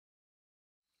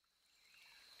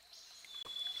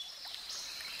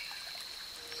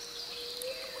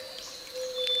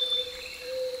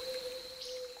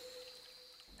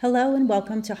Hello and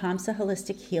welcome to Hamsa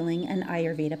Holistic Healing and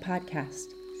Ayurveda podcast.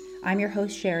 I'm your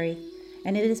host Sherry,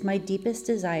 and it is my deepest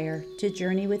desire to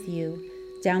journey with you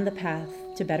down the path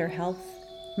to better health,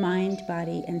 mind,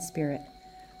 body, and spirit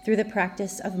through the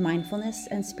practice of mindfulness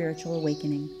and spiritual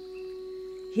awakening.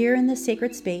 Here in this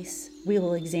sacred space, we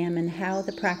will examine how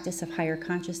the practice of higher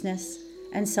consciousness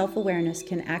and self-awareness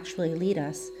can actually lead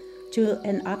us to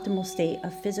an optimal state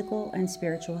of physical and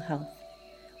spiritual health.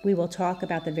 We will talk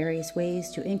about the various ways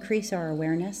to increase our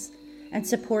awareness and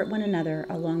support one another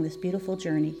along this beautiful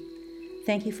journey.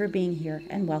 Thank you for being here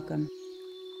and welcome.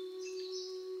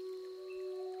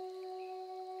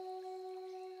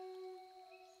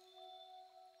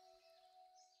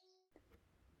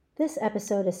 This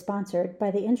episode is sponsored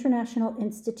by the International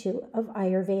Institute of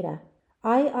Ayurveda.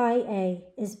 IIA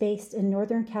is based in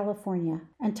Northern California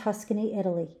and Tuscany,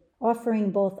 Italy, offering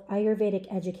both Ayurvedic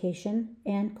education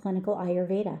and clinical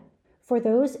Ayurveda. For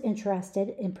those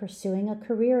interested in pursuing a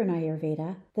career in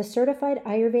Ayurveda, the Certified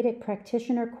Ayurvedic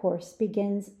Practitioner course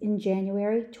begins in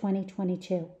January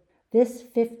 2022. This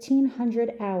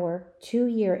 1,500-hour,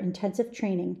 2-year intensive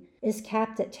training is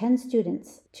capped at 10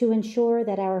 students to ensure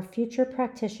that our future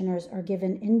practitioners are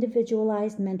given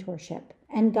individualized mentorship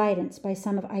and guidance by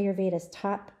some of Ayurveda's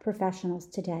top professionals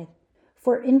today.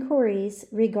 For inquiries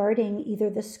regarding either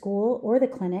the school or the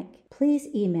clinic, please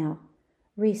email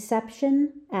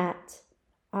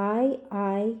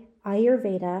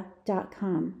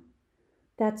reception@iiayurveda.com.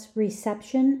 That's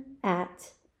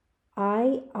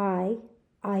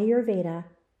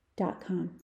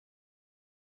reception@iiayurveda.com.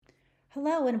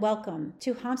 Hello and welcome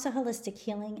to Hamsa Holistic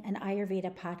Healing and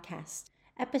Ayurveda podcast,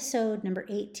 episode number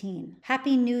 18.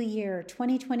 Happy New Year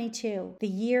 2022, the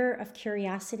year of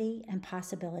curiosity and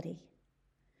possibility.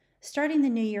 Starting the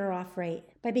new year off right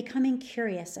by becoming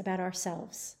curious about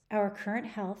ourselves, our current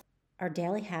health, our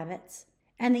daily habits,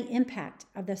 and the impact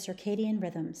of the circadian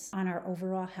rhythms on our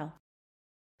overall health.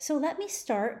 So let me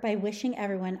start by wishing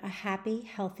everyone a happy,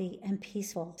 healthy, and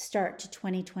peaceful start to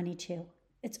 2022.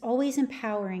 It's always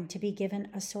empowering to be given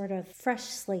a sort of fresh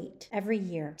slate every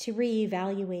year to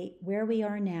reevaluate where we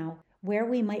are now, where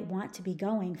we might want to be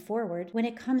going forward when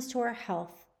it comes to our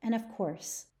health and, of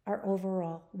course, our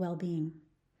overall well-being.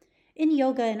 In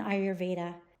yoga and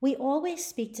Ayurveda, we always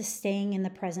speak to staying in the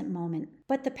present moment,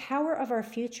 but the power of our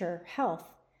future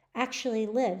health actually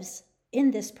lives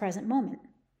in this present moment.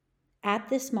 At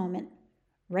this moment,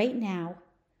 right now,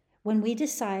 when we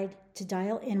decide to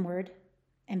dial inward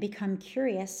and become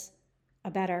curious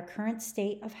about our current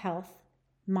state of health,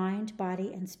 mind,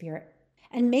 body, and spirit,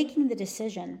 and making the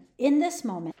decision in this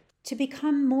moment to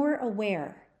become more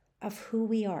aware of who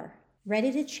we are,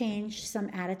 ready to change some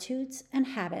attitudes and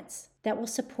habits that will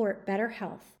support better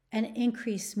health and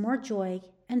increase more joy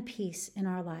and peace in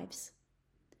our lives.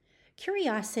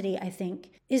 Curiosity, I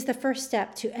think, is the first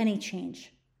step to any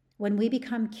change. When we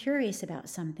become curious about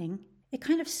something, it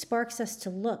kind of sparks us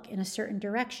to look in a certain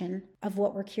direction of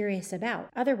what we're curious about.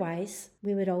 Otherwise,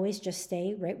 we would always just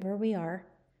stay right where we are,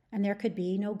 and there could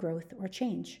be no growth or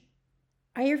change.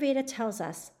 Ayurveda tells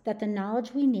us that the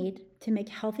knowledge we need to make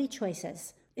healthy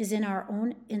choices is in our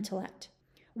own intellect.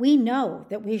 We know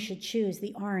that we should choose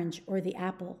the orange or the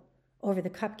apple over the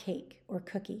cupcake or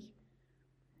cookie.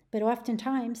 But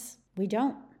oftentimes, we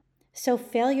don't. So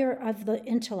failure of the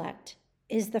intellect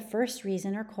is the first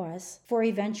reason or cause for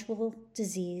eventual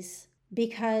disease,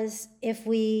 because if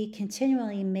we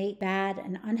continually make bad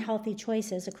and unhealthy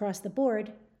choices across the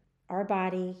board, our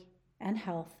body and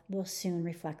health will soon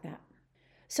reflect that.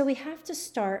 So we have to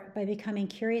start by becoming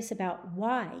curious about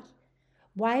why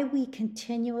we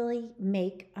continually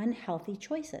make unhealthy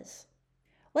choices.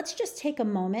 Let's just take a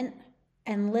moment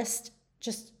and list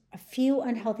just a few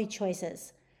unhealthy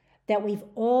choices that we've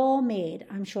all made,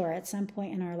 I'm sure, at some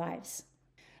point in our lives.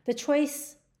 The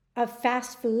choice of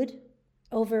fast food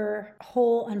over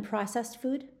whole unprocessed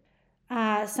food.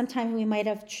 Sometimes we might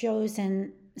have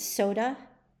chosen soda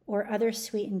or other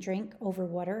sweetened drink over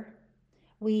water.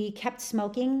 We kept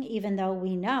smoking even though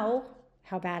we know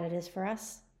how bad it is for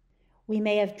us. We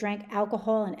may have drank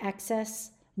alcohol in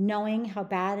excess, knowing how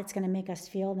bad it's going to make us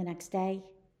feel the next day.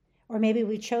 Or maybe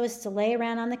we chose to lay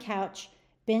around on the couch,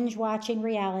 binge watching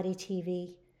reality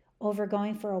TV, over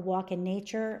going for a walk in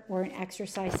nature or an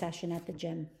exercise session at the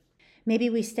gym. Maybe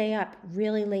we stay up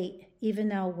really late, even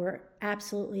though we're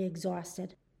absolutely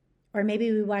exhausted. Or maybe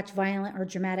we watch violent or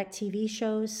dramatic TV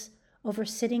shows over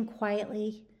sitting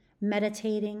quietly,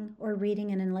 meditating, or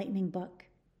reading an enlightening book.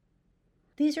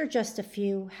 These are just a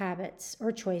few habits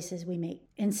or choices we make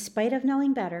in spite of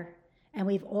knowing better, and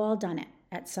we've all done it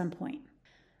at some point.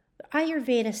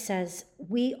 Ayurveda says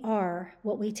we are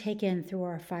what we take in through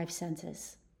our 5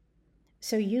 senses.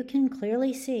 So you can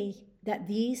clearly see that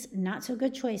these not so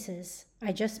good choices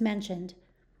I just mentioned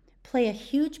play a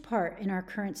huge part in our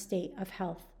current state of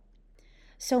health.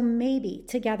 So maybe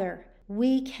together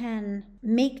we can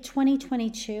make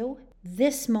 2022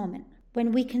 this moment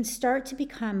when we can start to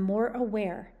become more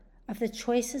aware of the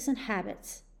choices and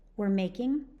habits we're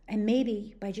making, and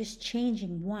maybe by just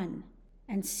changing one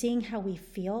and seeing how we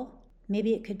feel,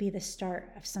 maybe it could be the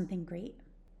start of something great.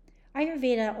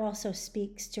 Ayurveda also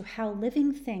speaks to how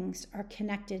living things are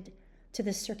connected to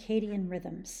the circadian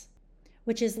rhythms,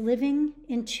 which is living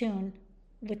in tune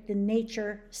with the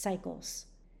nature cycles.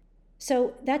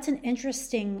 So that's an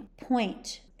interesting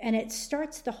point, and it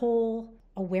starts the whole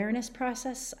awareness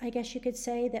process, I guess you could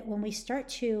say, that when we start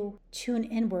to tune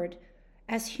inward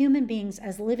as human beings,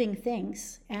 as living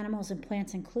things, animals and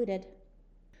plants included,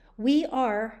 we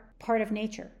are part of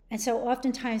nature. And so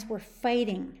oftentimes we're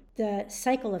fighting the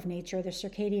cycle of nature, the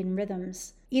circadian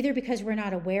rhythms, either because we're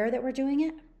not aware that we're doing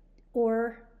it,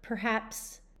 or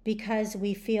perhaps because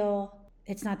we feel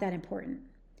it's not that important.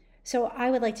 So I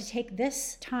would like to take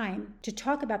this time to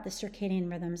talk about the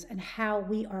circadian rhythms and how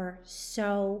we are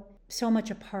so much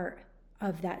a part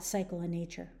of that cycle in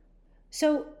nature.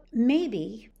 So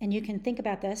maybe, and you can think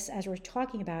about this as we're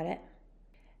talking about it,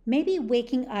 maybe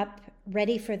waking up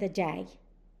ready for the day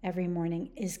every morning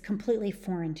is completely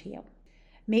foreign to you.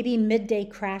 Maybe midday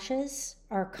crashes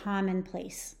are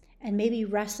commonplace, and maybe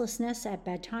restlessness at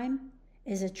bedtime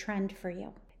is a trend for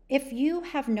you. If you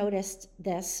have noticed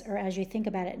this, or as you think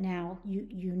about it now,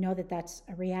 you know that that's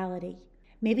a reality,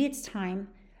 maybe it's time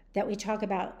that we talk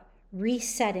about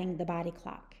resetting the body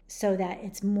clock so that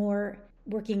it's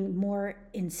working more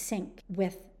in sync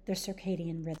with the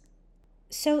circadian rhythm.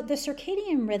 So the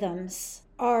circadian rhythms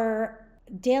are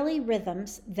daily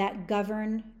rhythms that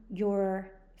govern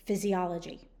your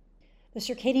physiology. The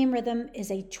circadian rhythm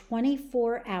is a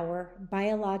 24-hour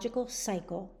biological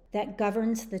cycle that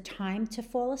governs the time to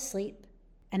fall asleep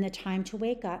and the time to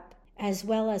wake up, as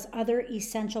well as other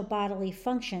essential bodily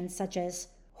functions such as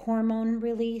hormone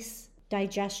release,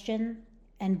 digestion,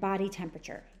 and body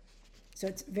temperature. So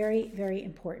it's very, very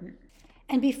important.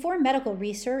 And before medical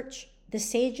research, the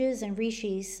sages and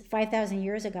rishis 5,000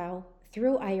 years ago,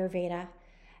 through Ayurveda,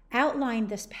 outlined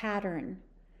this pattern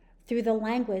through the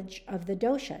language of the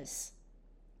doshas,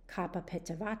 Kapha,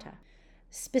 Pitta, Vata,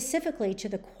 specifically to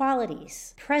the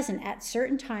qualities present at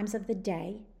certain times of the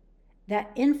day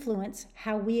that influence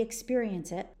how we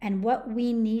experience it and what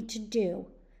we need to do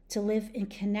to live in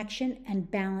connection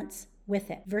and balance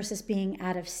with it versus being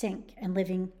out of sync and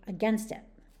living against it.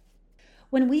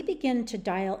 When we begin to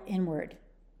dial inward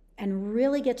and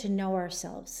really get to know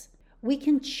ourselves, we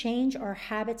can change our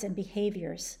habits and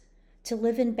behaviors to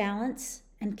live in balance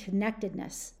and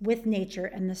connectedness with nature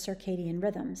and the circadian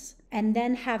rhythms, and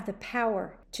then have the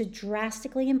power to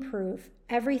drastically improve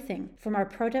everything from our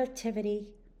productivity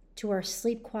to our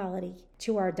sleep quality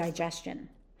to our digestion.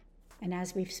 And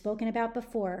as we've spoken about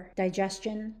before,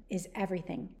 digestion is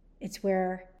everything. It's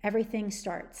where everything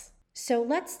starts. So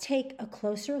let's take a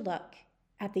closer look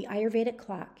at the Ayurvedic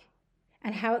clock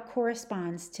and how it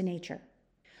corresponds to nature.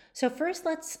 So first,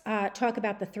 let's talk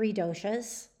about the three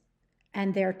doshas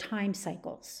and their time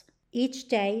cycles. Each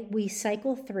day, we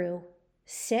cycle through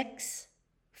 6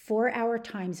 4-hour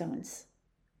time zones,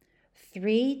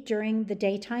 3 during the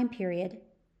daytime period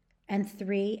and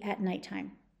 3 at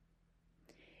nighttime.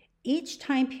 Each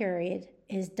time period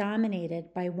is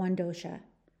dominated by one dosha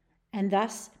and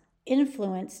thus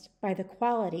influenced by the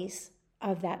qualities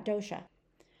of that dosha.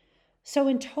 So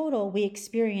in total, we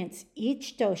experience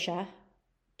each dosha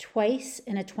twice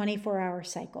in a 24-hour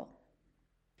cycle.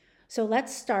 So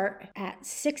let's start at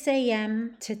 6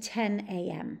 a.m. to 10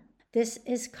 a.m. This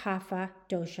is Kapha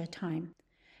dosha time.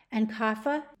 And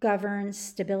Kapha governs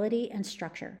stability and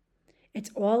structure.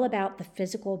 It's all about the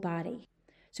physical body.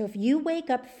 So if you wake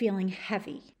up feeling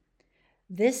heavy,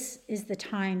 this is the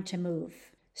time to move,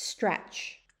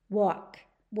 stretch, walk,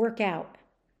 work out.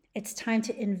 It's time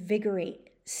to invigorate,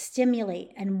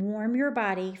 stimulate, and warm your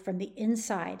body from the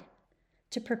inside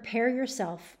to prepare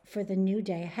yourself for the new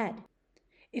day ahead.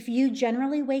 If you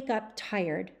generally wake up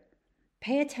tired,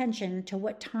 pay attention to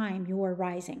what time you are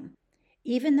rising.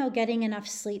 Even though getting enough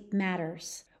sleep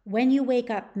matters, when you wake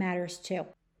up matters too.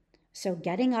 So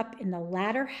getting up in the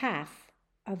latter half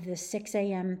of the 6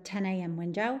 a.m., 10 a.m.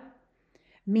 window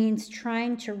means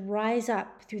trying to rise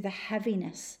up through the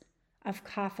heaviness of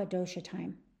Kapha dosha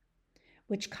time,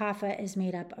 which Kapha is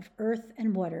made up of earth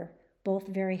and water, both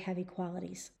very heavy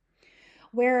qualities.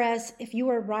 Whereas if you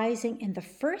are rising in the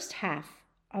first half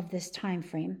of this time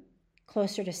frame,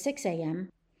 closer to 6 a.m.,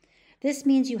 this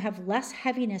means you have less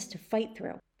heaviness to fight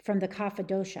through from the Kapha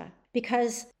dosha,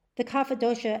 because the kapha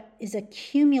dosha is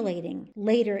accumulating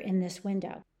later in this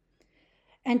window.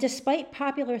 And despite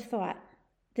popular thought,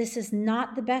 this is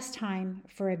not the best time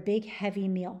for a big, heavy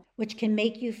meal, which can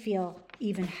make you feel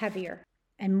even heavier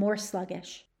and more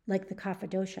sluggish, like the kapha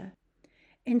dosha.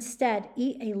 Instead,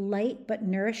 eat a light but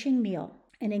nourishing meal.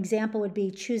 An example would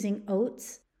be choosing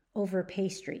oats over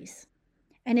pastries.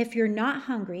 And if you're not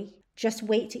hungry, just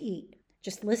wait to eat.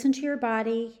 Just listen to your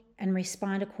body and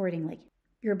respond accordingly.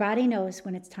 Your body knows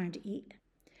when it's time to eat.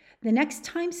 The next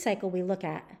time cycle we look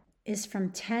at is from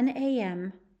 10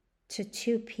 a.m. to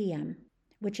 2 p.m.,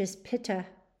 which is pitta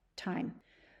time.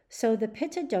 So the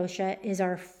pitta dosha is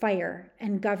our fire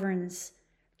and governs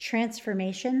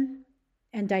transformation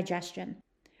and digestion.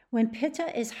 When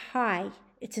pitta is high,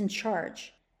 it's in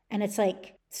charge, and it's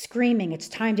like screaming, it's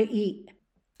time to eat.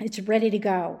 It's ready to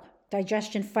go.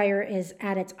 Digestion fire is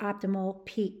at its optimal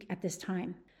peak at this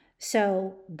time.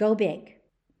 So go big.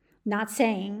 Not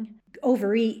saying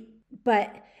overeat,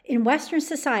 but in Western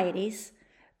societies,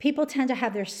 people tend to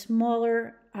have their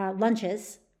smaller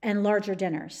lunches and larger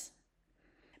dinners.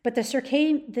 But the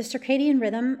circadian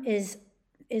rhythm is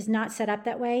not set up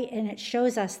that way, and it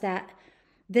shows us that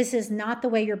this is not the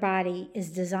way your body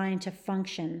is designed to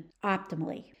function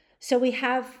optimally. So we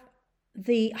have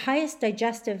the highest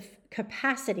digestive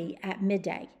capacity at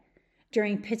midday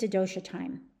during pitta dosha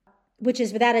time, which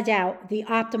is without a doubt the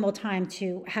optimal time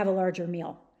to have a larger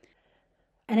meal.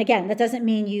 And again, that doesn't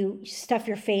mean you stuff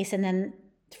your face and then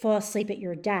fall asleep at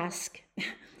your desk.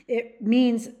 It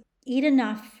means eat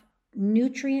enough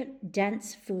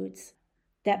nutrient-dense foods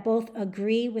that both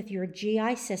agree with your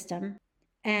GI system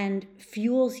and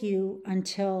fuels you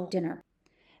until dinner.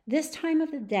 This time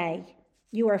of the day,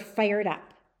 you are fired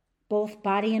up, both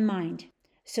body and mind.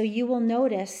 So you will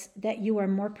notice that you are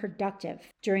more productive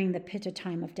during the pitta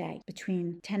time of day,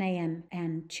 between 10 a.m.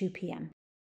 and 2 p.m.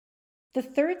 The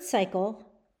third cycle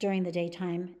during the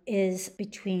daytime is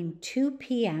between 2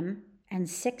 p.m. and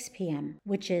 6 p.m.,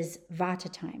 which is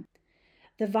vata time.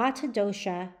 The vata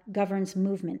dosha governs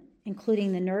movement,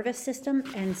 including the nervous system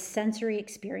and sensory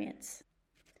experience.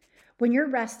 When you're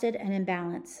rested and in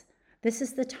balance, this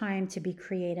is the time to be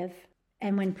creative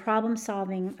and when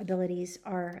problem-solving abilities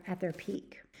are at their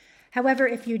peak. However,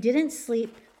 if you didn't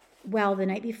sleep well the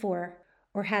night before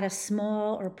or had a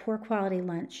small or poor quality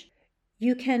lunch,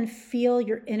 you can feel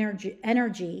your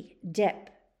energy dip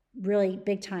really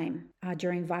big time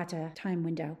during vata time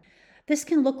window. This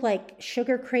can look like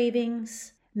sugar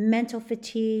cravings, mental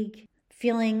fatigue,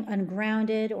 feeling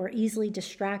ungrounded or easily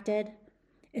distracted.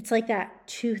 It's like that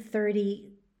 2:30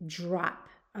 drop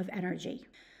of energy.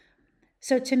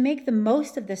 So to make the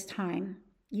most of this time,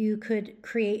 you could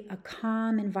create a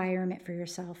calm environment for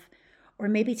yourself, or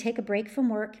maybe take a break from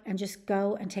work and just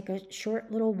go and take a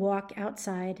short little walk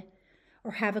outside,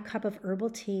 or have a cup of herbal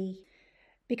tea,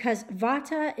 because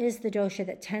vata is the dosha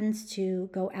that tends to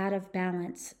go out of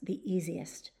balance the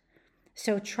easiest.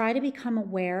 So try to become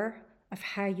aware of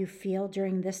how you feel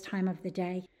during this time of the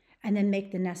day and then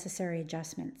make the necessary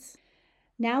adjustments.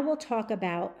 Now we'll talk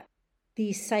about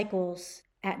these cycles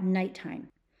at nighttime.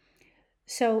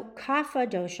 So kapha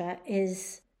dosha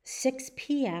is 6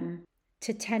 p.m.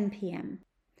 to 10 p.m.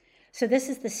 So this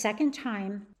is the second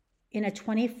time in a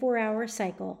 24-hour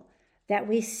cycle that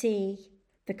we see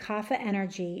the kapha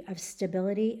energy of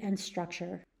stability and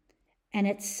structure and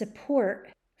its support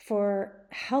for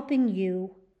helping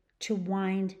you to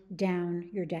wind down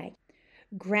your day,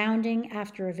 grounding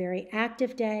after a very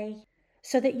active day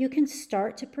so that you can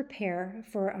start to prepare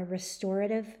for a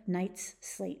restorative night's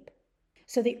sleep.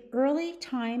 So the early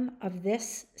time of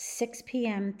this 6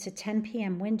 p.m. to 10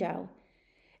 p.m. window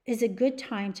is a good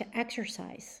time to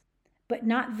exercise, but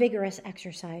not vigorous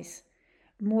exercise,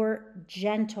 more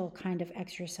gentle kind of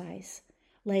exercise,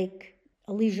 like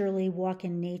a leisurely walk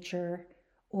in nature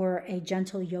or a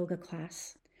gentle yoga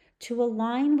class. To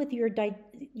align with your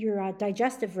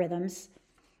digestive rhythms,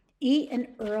 eat an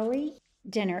early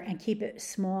dinner and keep it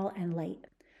small and light.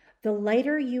 The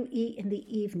lighter you eat in the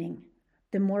evening,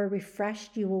 the more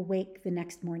refreshed you will wake the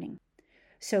next morning.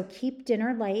 So keep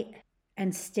dinner light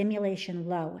and stimulation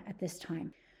low at this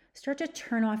time. Start to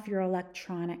turn off your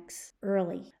electronics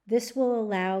early. This will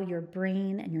allow your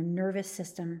brain and your nervous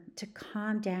system to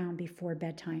calm down before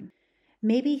bedtime.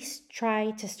 Maybe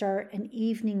try to start an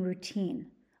evening routine,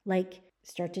 like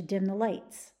start to dim the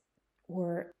lights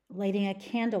or lighting a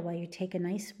candle while you take a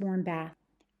nice warm bath.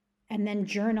 And then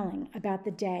journaling about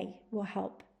the day will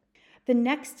help. The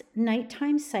next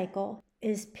nighttime cycle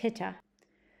is pitta.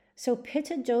 So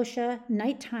pitta dosha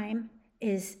nighttime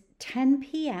is 10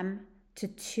 p.m. to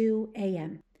 2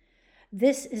 a.m.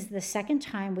 This is the second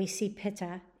time we see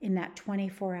pitta in that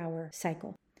 24-hour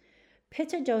cycle.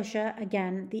 Pitta dosha,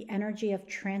 again, the energy of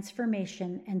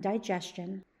transformation and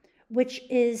digestion, which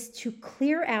is to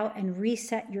clear out and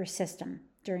reset your system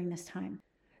during this time.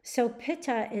 So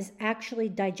Pitta is actually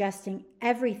digesting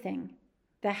everything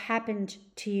that happened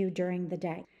to you during the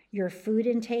day, your food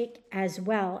intake as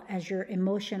well as your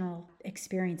emotional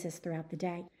experiences throughout the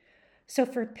day. So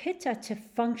for Pitta to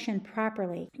function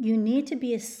properly, you need to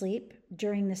be asleep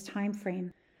during this time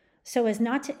frame so as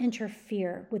not to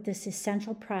interfere with this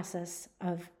essential process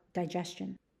of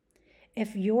digestion.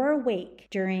 If you're awake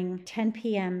during 10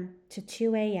 p.m. to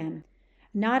 2 a.m.,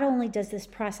 not only does this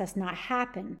process not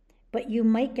happen, but you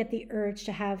might get the urge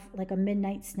to have like a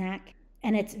midnight snack.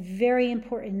 And it's very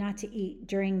important not to eat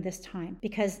during this time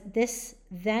because this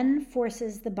then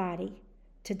forces the body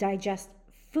to digest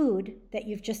food that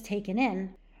you've just taken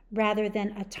in rather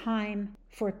than a time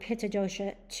for Pitta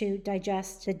dosha to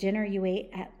digest the dinner you ate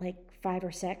at like 5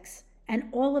 or 6 and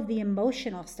all of the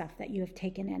emotional stuff that you have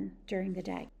taken in during the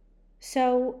day.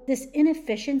 So this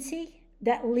inefficiency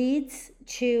that leads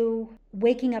to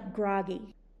waking up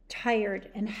groggy, tired,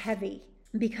 and heavy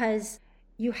because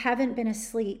you haven't been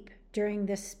asleep during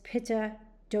this Pitta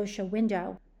dosha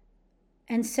window.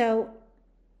 And so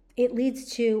it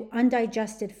leads to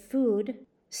undigested food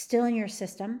still in your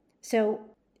system. So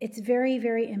it's very,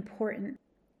 very important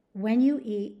when you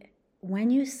eat, when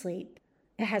you sleep,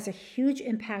 it has a huge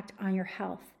impact on your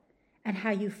health and how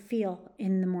you feel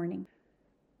in the morning.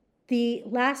 The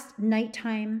last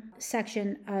nighttime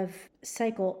section of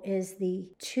cycle is the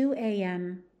 2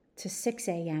 a.m. to 6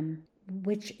 a.m.,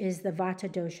 which is the Vata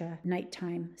dosha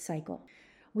nighttime cycle.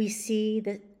 We see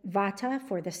the Vata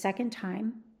for the second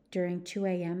time during 2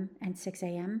 a.m. and 6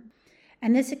 a.m.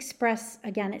 And this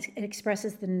it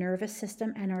expresses the nervous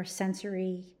system and our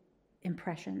sensory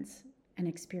impressions and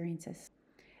experiences.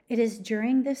 It is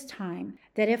during this time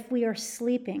that if we are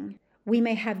sleeping, we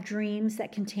may have dreams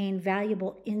that contain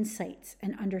valuable insights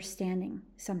and understanding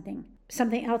something.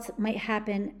 Something else that might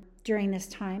happen during this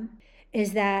time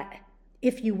is that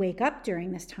if you wake up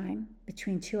during this time,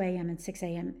 between 2 a.m. and 6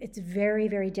 a.m., it's very,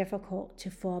 very difficult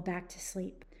to fall back to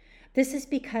sleep. This is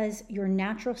because your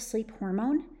natural sleep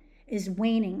hormone is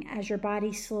waning as your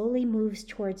body slowly moves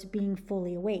towards being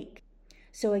fully awake.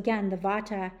 So again, the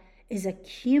Vata is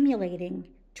accumulating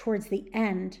towards the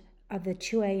end of the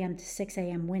 2 a.m. to 6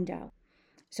 a.m. window.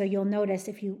 So you'll notice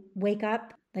if you wake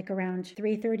up like around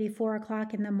 3:30, 4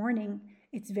 o'clock in the morning,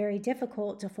 it's very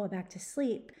difficult to fall back to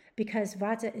sleep because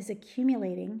Vata is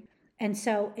accumulating. And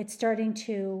so it's starting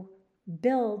to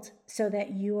build so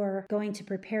that you're going to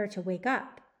prepare to wake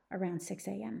up around 6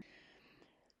 a.m.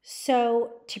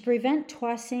 So to prevent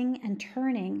tossing and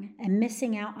turning and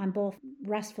missing out on both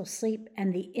restful sleep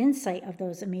and the insight of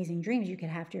those amazing dreams you could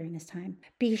have during this time,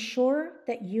 be sure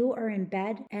that you are in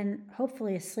bed and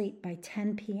hopefully asleep by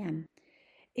 10 p.m.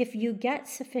 If you get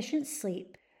sufficient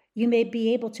sleep, you may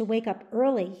be able to wake up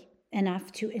early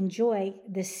enough to enjoy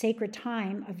this sacred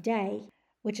time of day,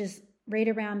 which is right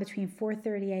around between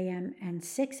 4:30 a.m. and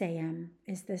 6 a.m.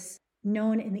 is this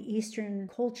known in the Eastern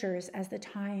cultures as the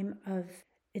time of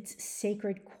it's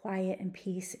sacred quiet and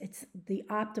peace. It's the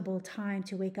optimal time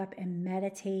to wake up and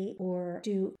meditate or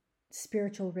do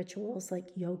spiritual rituals like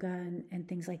yoga and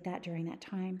things like that during that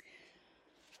time.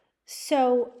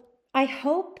 So I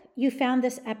hope you found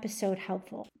this episode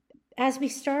helpful. As we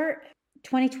start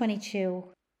 2022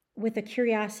 with a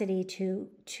curiosity to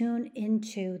tune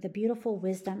into the beautiful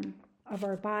wisdom of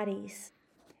our bodies,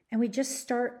 and we just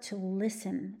start to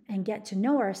listen and get to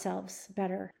know ourselves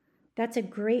better, that's a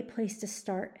great place to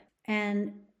start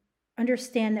and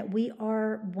understand that we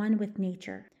are one with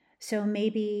nature. So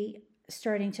maybe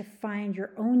starting to find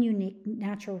your own unique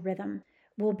natural rhythm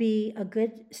will be a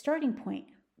good starting point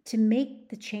to make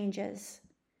the changes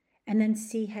and then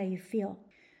see how you feel.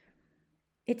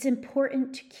 It's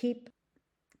important to keep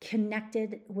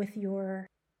connected with your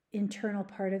internal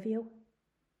part of you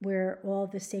where all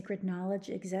the sacred knowledge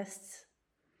exists,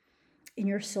 in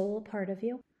your soul part of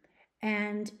you.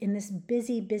 And in this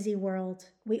busy, busy world,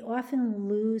 we often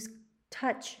lose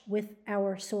touch with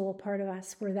our soul part of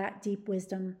us where that deep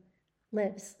wisdom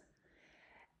lives.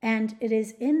 And it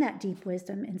is in that deep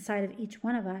wisdom inside of each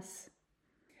one of us,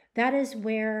 that is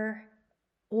where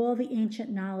all the ancient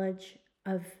knowledge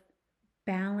of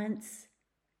balance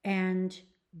and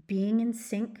being in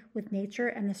sync with nature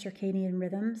and the circadian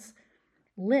rhythms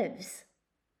lives.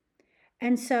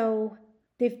 And so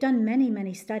they've done many,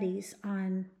 many studies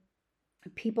on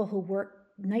people who work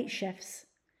night shifts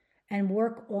and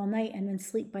work all night and then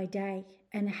sleep by day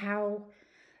and how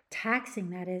taxing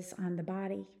that is on the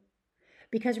body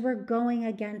because we're going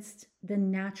against the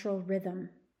natural rhythm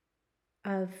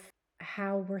of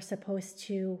how we're supposed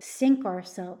to sync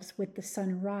ourselves with the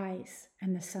sunrise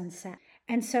and the sunset.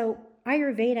 And so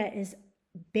Ayurveda is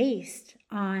based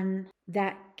on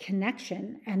that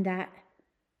connection and that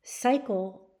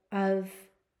cycle of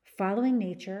following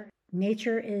nature.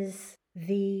 Nature is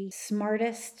the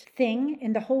smartest thing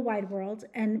in the whole wide world.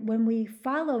 And when we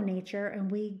follow nature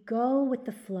and we go with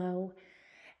the flow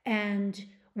and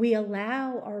we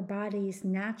allow our body's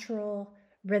natural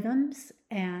rhythms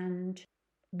and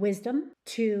wisdom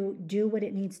to do what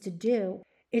it needs to do,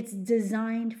 it's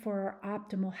designed for our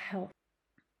optimal health.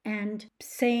 And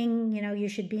saying, you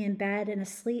should be in bed and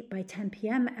asleep by 10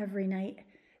 p.m. every night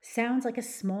sounds like a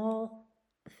small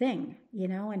thing,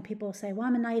 and people say, well,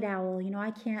 I'm a night owl, I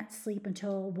can't sleep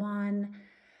until 1.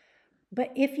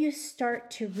 But if you start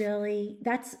to really,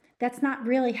 that's not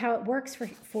really how it works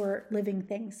for living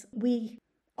things. We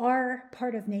are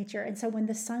part of nature. And so when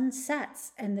the sun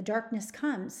sets and the darkness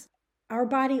comes, our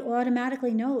body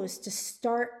automatically knows to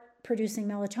start producing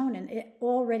melatonin. It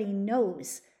already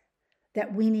knows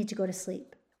that we need to go to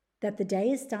sleep, that the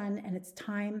day is done and it's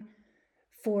time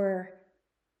for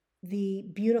the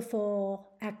beautiful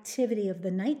activity of the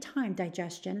nighttime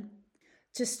digestion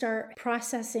to start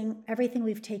processing everything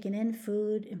we've taken in,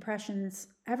 food, impressions,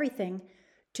 everything,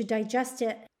 to digest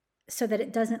it so that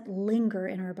it doesn't linger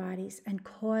in our bodies and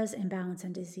cause imbalance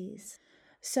and disease.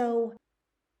 So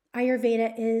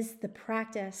Ayurveda is the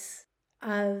practice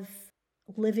of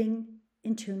living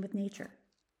in tune with nature,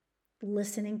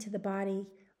 listening to the body,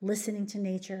 listening to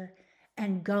nature,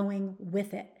 and going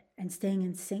with it and staying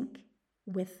in sync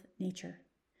with nature.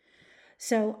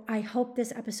 So I hope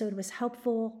this episode was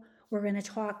helpful. We're going to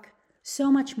talk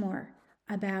so much more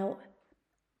about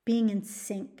being in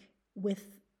sync with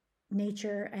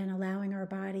nature and allowing our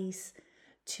bodies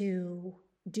to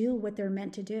do what they're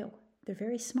meant to do. They're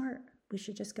very smart. We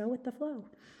should just go with the flow.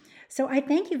 So I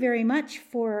thank you very much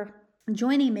for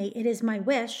joining me. It is my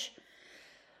wish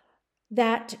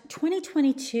that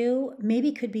 2022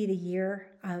 maybe could be the year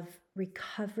of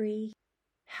recovery,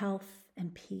 health,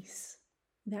 and peace.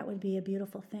 That would be a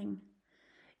beautiful thing.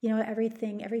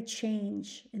 Every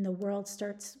change in the world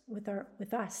starts with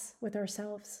us, with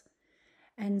ourselves.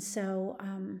 And so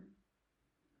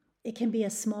it can be a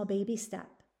small baby step.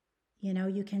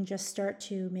 You can just start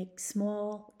to make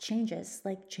small changes,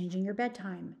 like changing your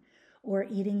bedtime or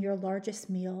eating your largest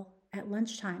meal at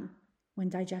lunchtime when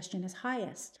digestion is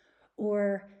highest,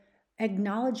 or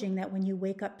acknowledging that when you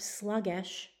wake up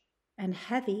sluggish and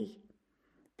heavy,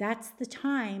 that's the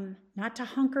time not to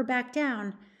hunker back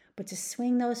down, but to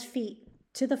swing those feet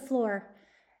to the floor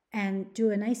and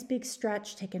do a nice big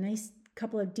stretch, take a nice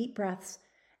couple of deep breaths,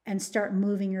 and start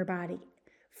moving your body.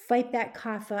 Fight that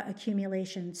kapha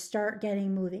accumulation, start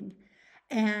getting moving.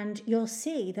 And you'll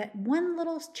see that one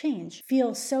little change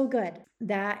feels so good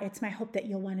that it's my hope that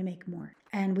you'll want to make more.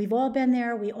 And we've all been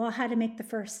there. We all had to make the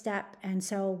first step. And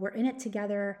so we're in it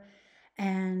together.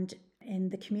 And in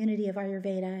the community of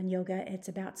Ayurveda and yoga, it's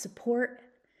about support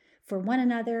for one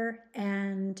another.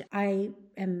 And I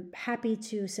am happy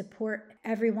to support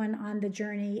everyone on the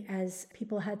journey as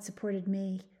people had supported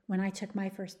me when I took my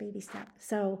first baby step.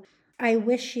 So I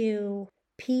wish you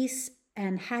peace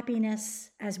and happiness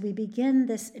as we begin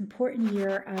this important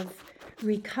year of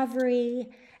recovery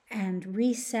and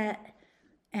reset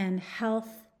and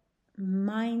health,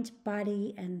 mind,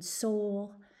 body, and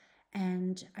soul.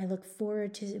 And I look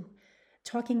forward to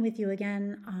talking with you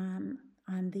again on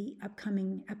the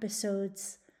upcoming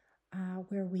episodes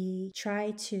where we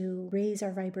try to raise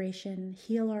our vibration,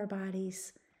 heal our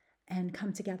bodies, and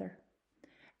come together.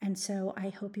 And so I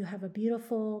hope you have a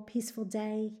beautiful, peaceful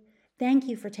day. Thank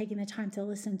you for taking the time to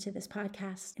listen to this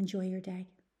podcast. Enjoy your day.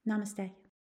 Namaste.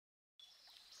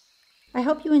 I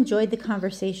hope you enjoyed the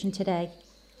conversation today.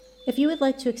 If you would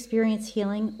like to experience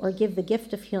healing or give the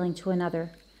gift of healing to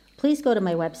another, please go to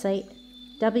my website,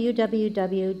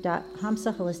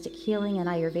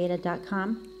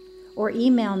 www.hamsaholistichealingandayurveda.com, or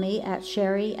email me at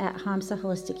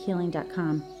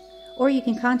sherry@hamsaholistichealing.com. Or you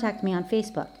can contact me on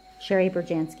Facebook, Sherry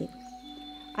Berjanski.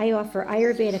 I offer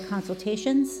Ayurveda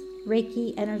consultations,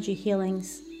 Reiki energy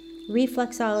healings,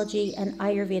 reflexology and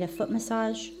Ayurveda foot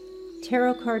massage,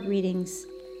 tarot card readings,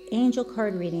 angel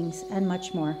card readings, and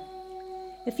much more.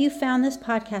 If you found this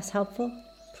podcast helpful,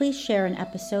 please share an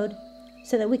episode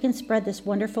so that we can spread this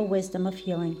wonderful wisdom of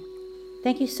healing.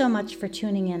 Thank you so much for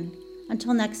tuning in.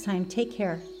 Until next time, take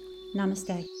care.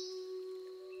 Namaste.